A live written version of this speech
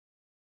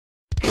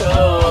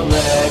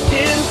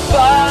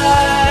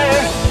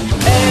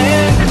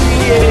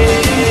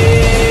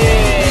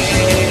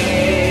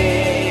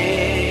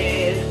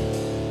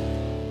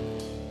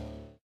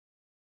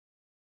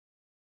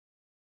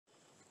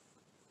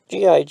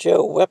G.I.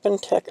 Joe Weapon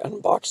Tech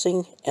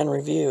Unboxing and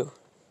Review.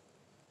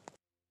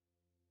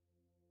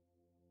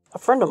 A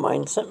friend of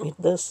mine sent me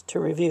this to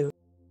review.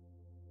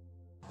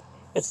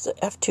 It's the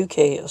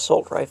F2K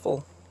assault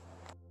rifle.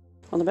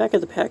 On the back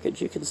of the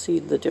package you can see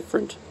the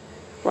different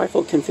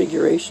rifle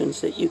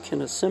configurations that you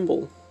can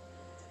assemble,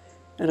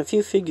 and a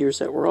few figures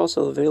that were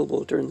also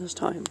available during this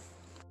time.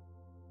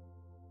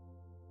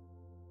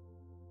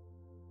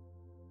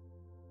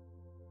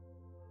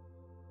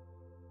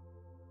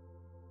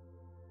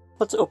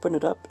 Let's open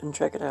it up and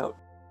check it out.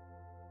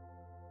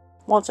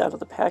 Once out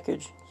of the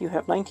package, you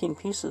have 19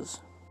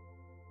 pieces.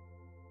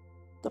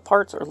 The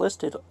parts are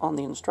listed on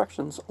the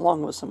instructions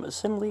along with some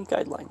assembly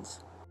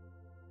guidelines.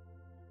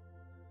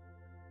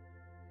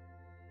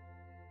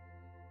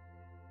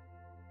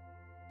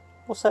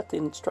 We'll set the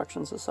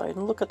instructions aside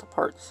and look at the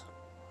parts.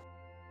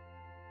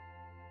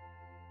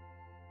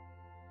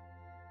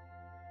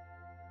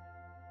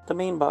 The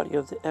main body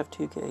of the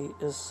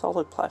F2K is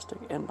solid plastic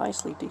and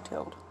nicely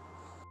detailed.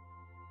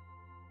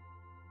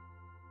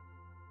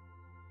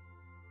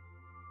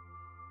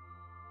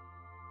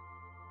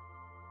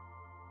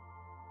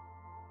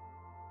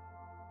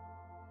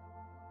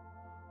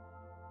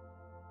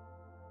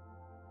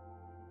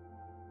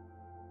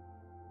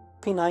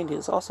 P90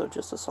 is also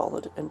just as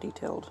solid and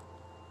detailed.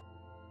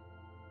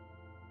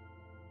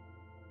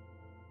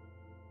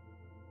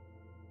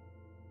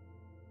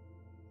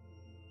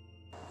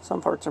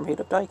 Some parts are made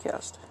of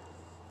die-cast.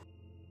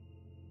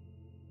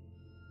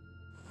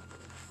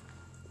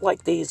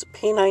 Like these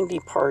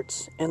P90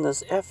 parts and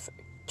this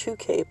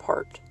F2K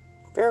part.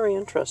 Very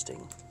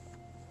interesting.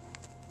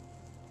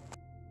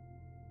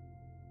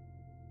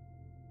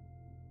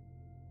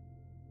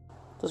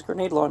 This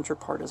grenade launcher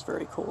part is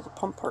very cool. The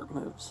pump part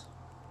moves.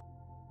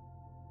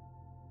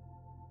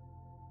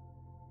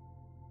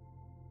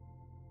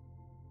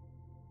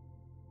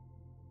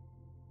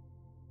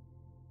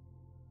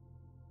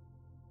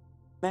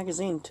 The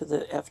magazine to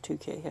the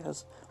F2K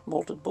has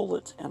molded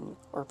bullets and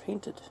are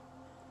painted.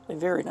 A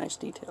very nice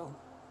detail.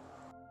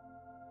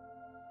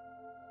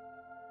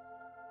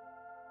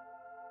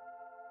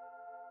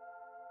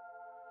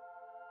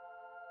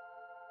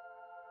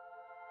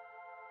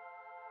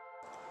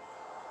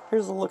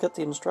 Here's a look at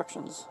the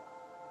instructions.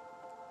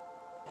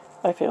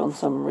 I found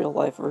some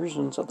real-life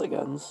versions of the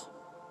guns.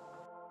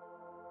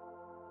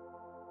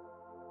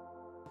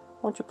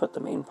 Once you put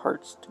the main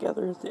parts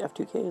together, the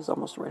F2K is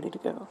almost ready to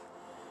go.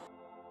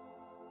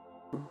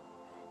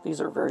 These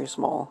are very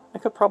small. I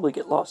could probably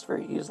get lost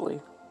very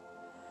easily.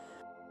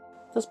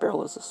 This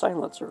barrel is a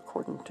silencer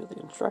according to the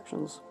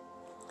instructions.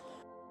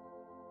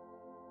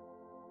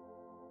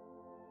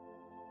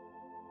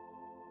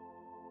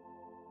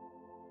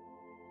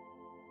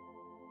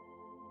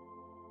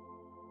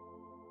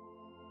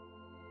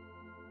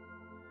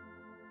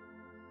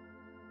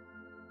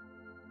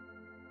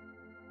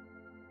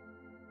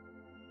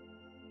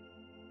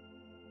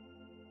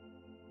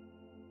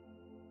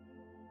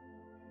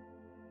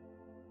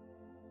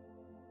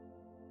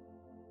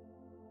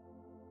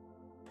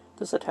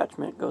 This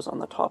attachment goes on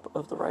the top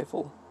of the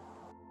rifle.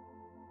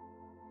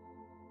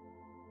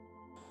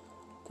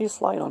 These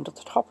slide onto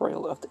the top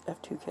rail of the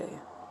F2K.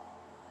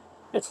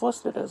 It's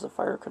listed as a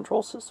fire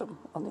control system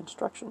on the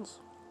instructions.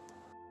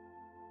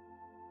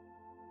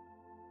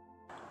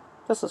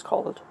 This is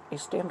called a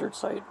standard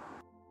sight.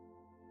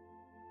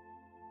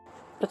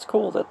 It's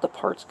cool that the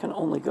parts can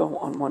only go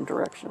on one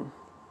direction.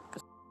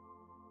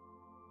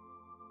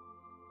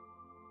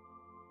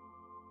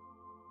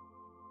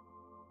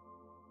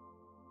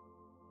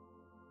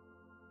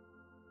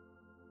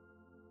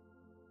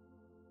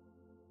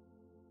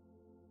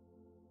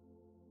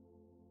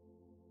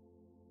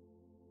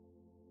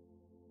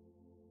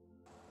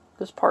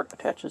 This part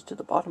attaches to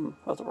the bottom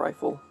of the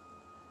rifle.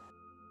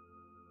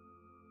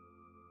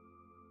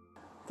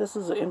 This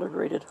is an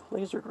integrated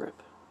laser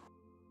grip.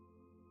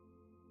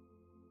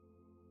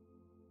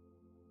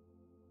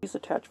 These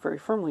attach very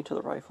firmly to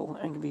the rifle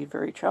and can be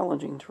very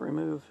challenging to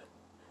remove.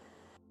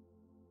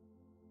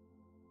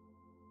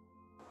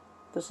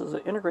 This is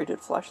an integrated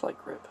flashlight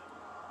grip.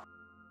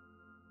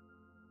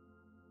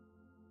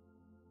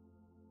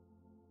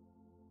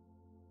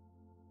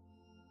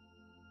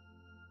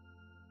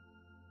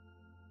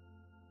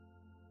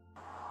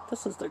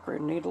 This is the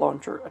grenade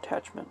launcher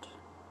attachment.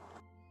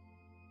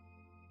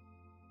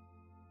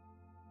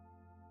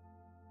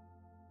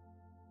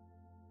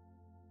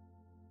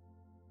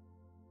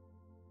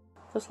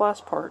 This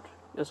last part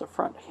is a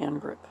front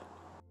hand grip.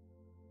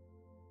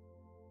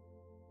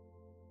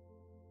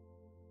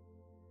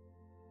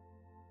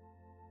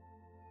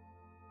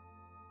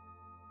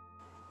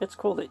 It's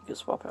cool that you can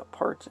swap out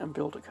parts and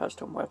build a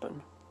custom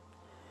weapon.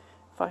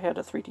 If I had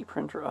a 3D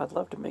printer, I'd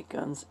love to make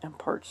guns and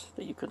parts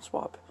that you can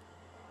swap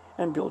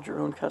and build your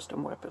own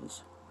custom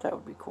weapons. That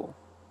would be cool.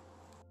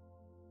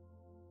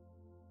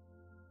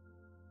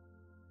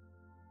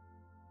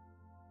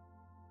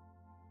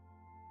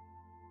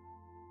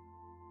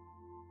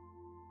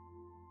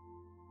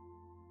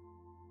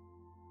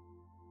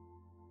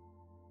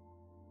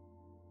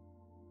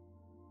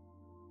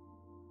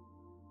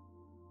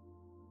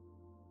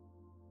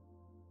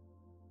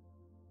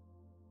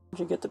 Once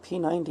you get the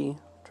P90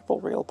 triple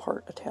rail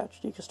part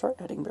attached, you can start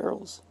adding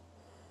barrels.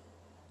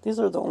 These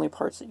are the only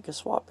parts that you can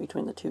swap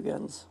between the two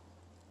guns.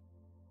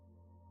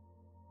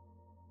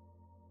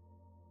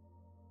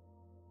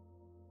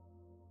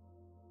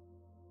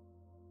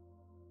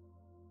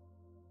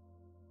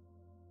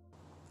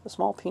 The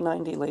small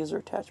P90 laser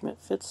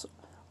attachment fits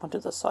onto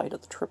the side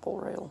of the triple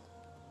rail.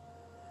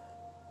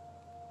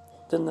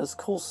 Then this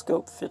cool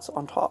scope fits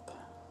on top.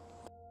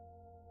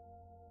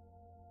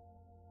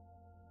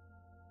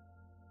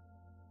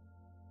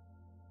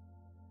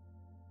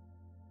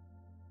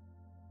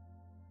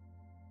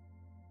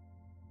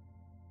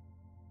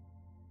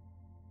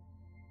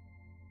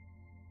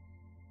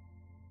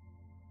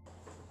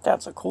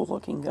 That's a cool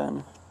looking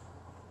gun.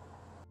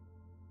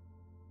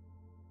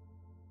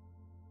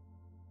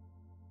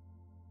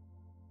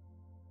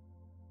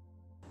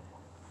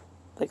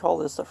 They call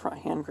this the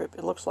front hand grip.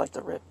 It looks like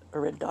a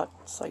red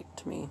dot sight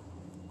to me.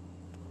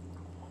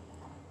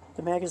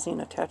 The magazine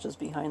attaches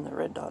behind the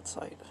red dot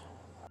sight.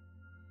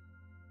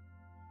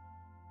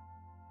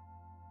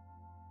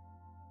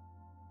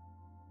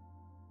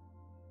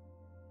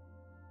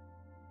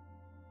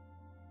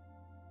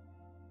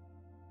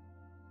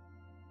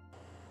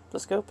 The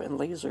scope and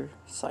laser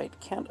sight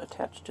can't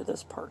attach to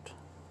this part,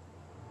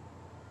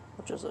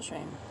 which is a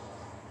shame.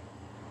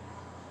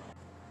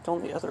 The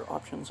only other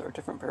options are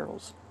different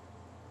barrels.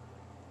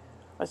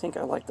 I think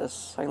I like this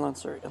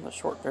silencer and the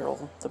short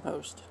barrel the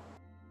most.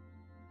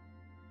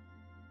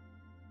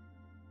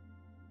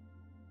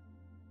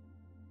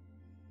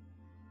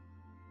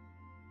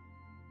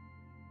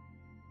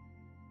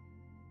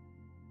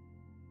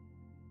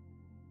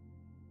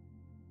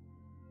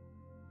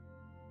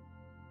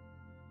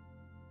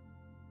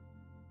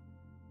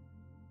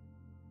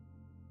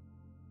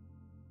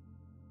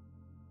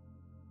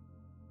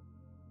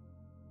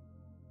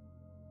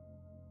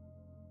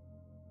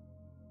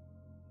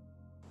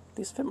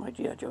 These fit my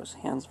g.i.joe's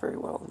hands very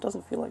well. It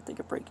doesn't feel like they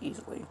could break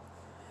easily.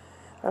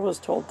 I was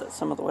told that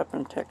some of the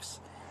weapon techs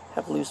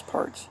have loose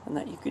parts and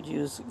that you could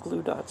use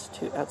glue dots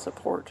to add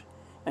support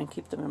and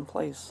keep them in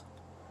place.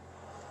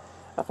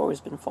 I've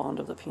always been fond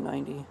of the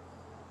P90.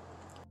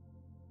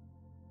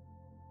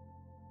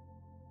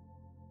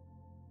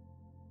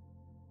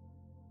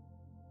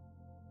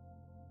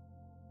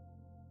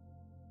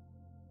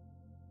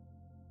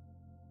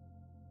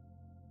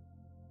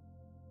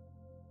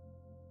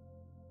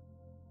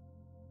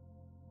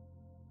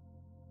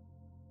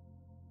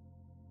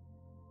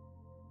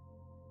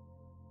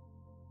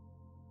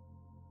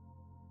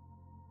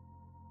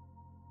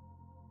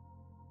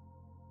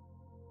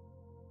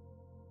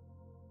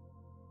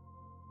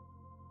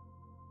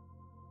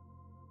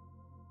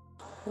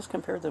 Let's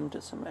compare them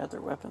to some other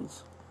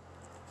weapons.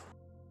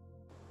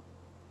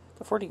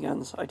 The 40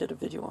 guns I did a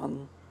video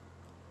on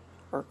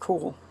are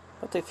cool,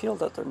 but they feel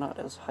that they're not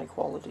as high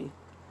quality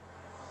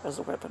as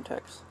the weapon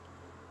techs.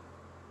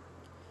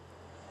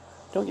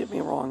 Don't get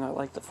me wrong, I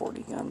like the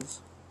 40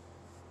 guns.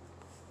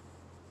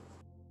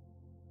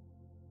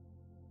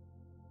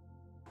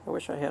 I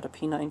wish I had a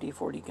P90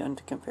 40 gun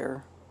to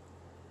compare.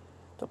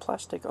 The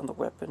plastic on the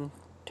weapon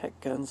tech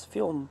guns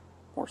feel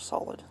more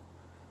solid,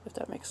 if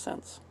that makes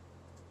sense.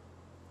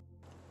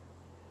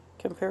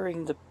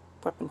 Comparing the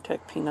Weapon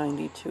Tech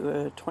P90 to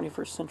a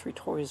 21st Century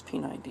Toys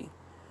P90.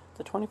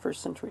 The 21st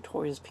Century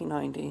Toys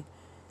P90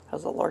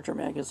 has a larger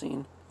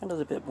magazine and is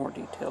a bit more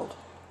detailed.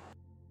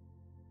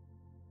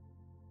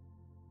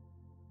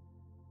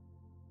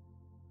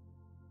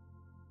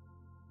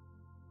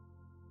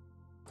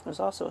 There's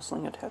also a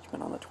sling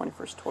attachment on the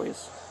 21st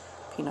Toys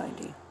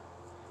P90.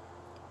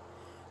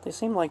 They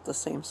seem like the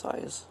same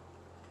size.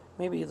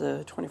 Maybe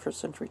the 21st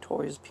Century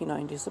Toys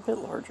P90 is a bit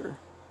larger.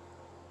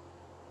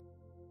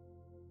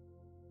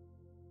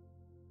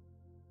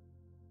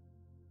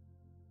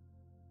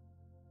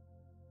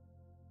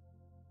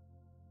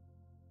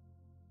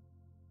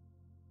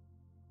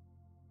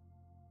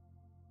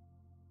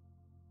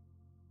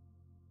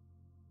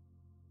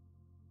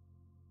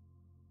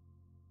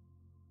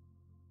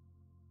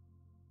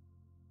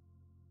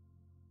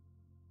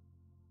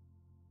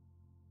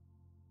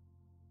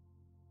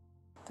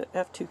 The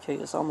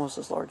F2K is almost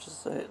as large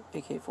as the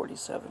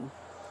AK-47.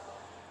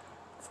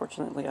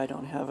 Fortunately, I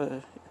don't have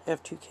a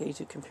F2K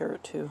to compare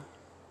it to.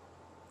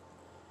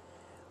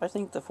 I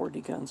think the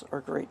 40 guns are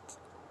a great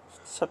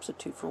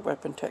substitute for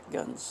weapon tech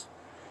guns.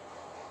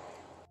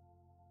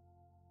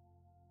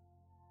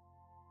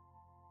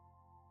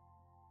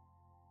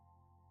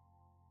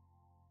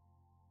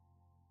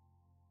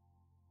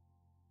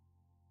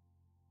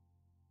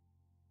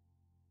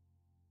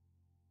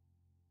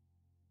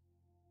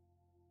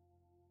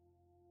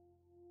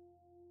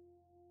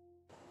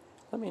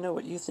 Let me know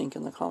what you think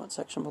in the comment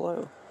section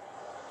below.